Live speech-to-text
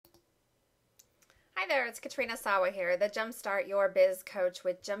Hi there, it's Katrina Sawa here, the Jumpstart Your Biz coach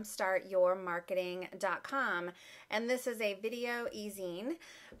with jumpstartyourmarketing.com. And this is a video e-zine,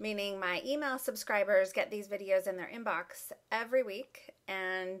 meaning my email subscribers get these videos in their inbox every week.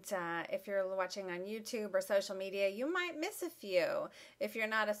 And if you're watching on YouTube or social media, you might miss a few if you're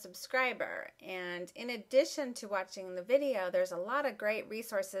not a subscriber. And in addition to watching the video, there's a lot of great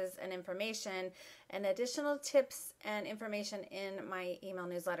resources and information and additional tips and information in my email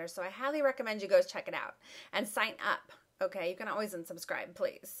newsletter. So I highly recommend you go check it out and sign up. Okay, you can always unsubscribe,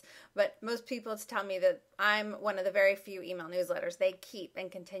 please. But most people tell me that I'm one of the very few email newsletters they keep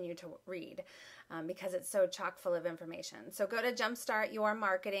and continue to read because it's so chock full of information. So go to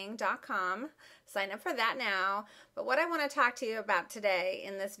jumpstartyourmarketing.com, sign up for that now. But what I want to talk to you about today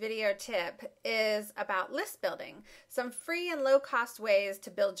in this video tip is about list building. Some free and low cost ways to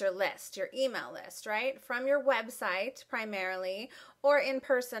build your list, your email list, right? From your website primarily, or in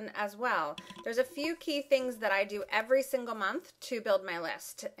person as well. There's a few key things that I do every single month to build my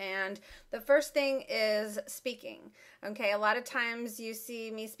list. And the first thing is speaking. Okay, a lot of times you see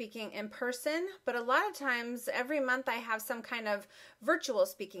me speaking in person, but a lot of times every month I have some kind of virtual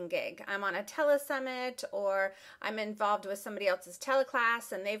speaking gig. I'm on a telesummit, or I'm involved with somebody else's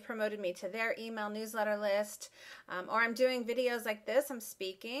teleclass and they've promoted me to their email newsletter list, or I'm doing videos like this, I'm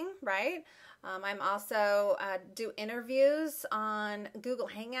speaking, right? I'm also do interviews on Google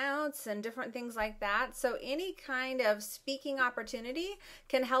Hangouts and different things like that. So any kind of speaking opportunity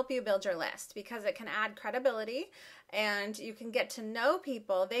can help you build your list because it can add credibility and you can get to know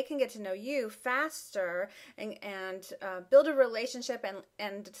people. They can get to know you faster and build a relationship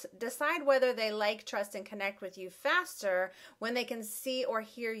and decide whether they like, trust, and connect with you faster when they can see or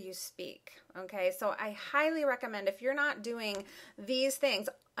hear you speak. Okay, so I highly recommend if you're not doing these things,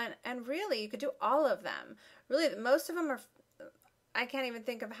 and really you could do all of them. Really, most of them are, I can't even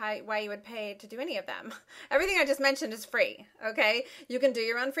think of why you would pay to do any of them. Everything I just mentioned is free, okay? You can do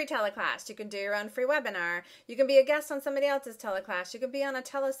your own free teleclass. You can do your own free webinar. You can be a guest on somebody else's teleclass. You can be on a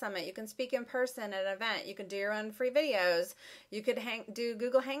telesummit. You can speak in person at an event. You can do your own free videos. You could do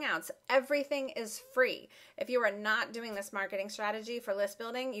Google Hangouts. Everything is free. If you are not doing this marketing strategy for list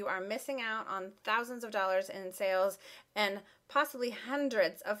building, you are missing out on thousands of dollars in sales and possibly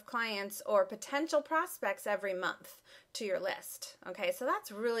hundreds of clients or potential prospects every month to your list. Okay, so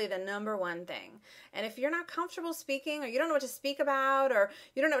that's really the number one thing. And if you're not comfortable speaking, or you don't know what to speak about, or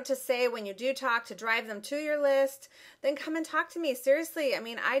you don't know what to say when you do talk to drive them to your list, then come and talk to me. Seriously, I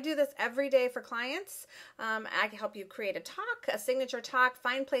mean, I do this every day for clients. I can help you create a talk, a signature talk,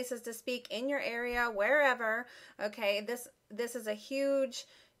 find places to speak in your area, wherever. Okay, this is a huge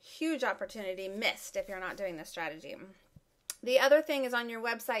opportunity missed if you're not doing this strategy. The other thing is on your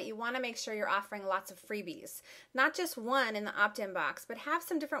website, you want to make sure you're offering lots of freebies. Not just one in the opt-in box, but have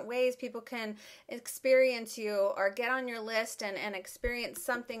some different ways people can experience you or get on your list and experience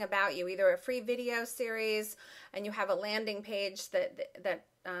something about you. Either a free video series and you have a landing page that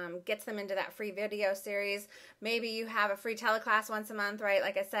gets them into that free video series. Maybe you have a free teleclass once a month, right?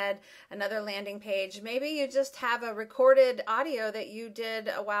 Like I said, another landing page. Maybe you just have a recorded audio that you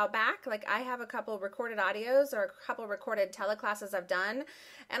did a while back. Like I have a couple recorded audios or a couple recorded teleclasses I've done,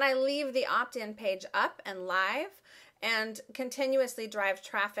 and I leave the opt-in page up and live and continuously drive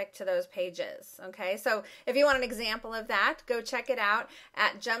traffic to those pages. Okay, so if you want an example of that, go check it out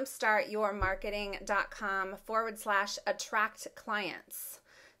at jumpstartyourmarketing.com/attract clients.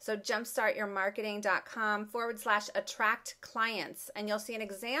 So jumpstartyourmarketing.com/attract clients. And you'll see an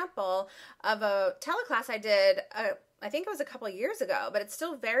example of a teleclass I did, I think it was a couple of years ago, but it's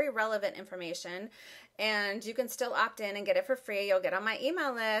still very relevant information. And you can still opt in and get it for free. You'll get on my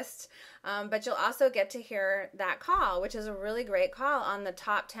email list, but you'll also get to hear that call, which is a really great call on the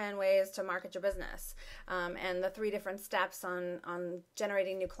top 10 ways to market your business and the 3 different steps on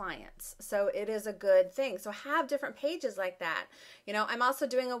generating new clients. So it is a good thing. So have different pages like that. You know, I'm also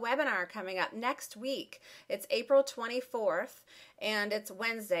doing a webinar coming up next week. It's April 24th. And it's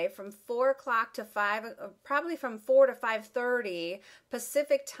Wednesday from 4 o'clock to 5, probably from 4 to 5:30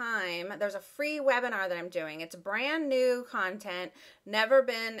 Pacific time. There's a free webinar that I'm doing. It's brand new content, never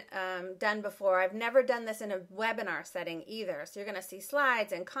been done before. I've never done this in a webinar setting either. So you're going to see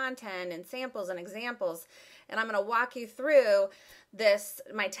slides and content and samples and examples. And I'm going to walk you through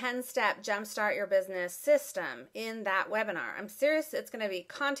my 10-step Jumpstart Your Business system in that webinar. I'm serious. It's going to be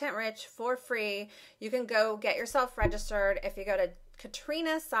content rich for free. You can go get yourself registered if you go to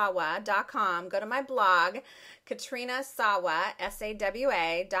katrinasawa.com. Go to my blog, katrinasawa,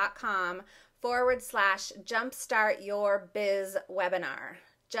 SAWA.com/Jumpstart Your Biz webinar.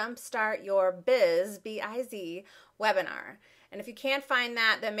 Jumpstart Your Biz, B-I-Z, webinar. And if you can't find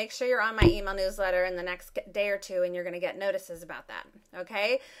that, then make sure you're on my email newsletter in the next day or two, and you're going to get notices about that.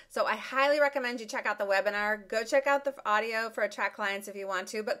 Okay? So I highly recommend you check out the webinar. Go check out the audio for Attract Clients if you want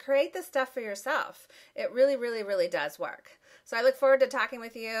to, but create this stuff for yourself. It really, really, really does work. So I look forward to talking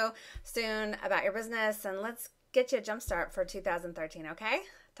with you soon about your business, and let's get you a jump start for 2013, okay?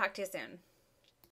 Talk to you soon.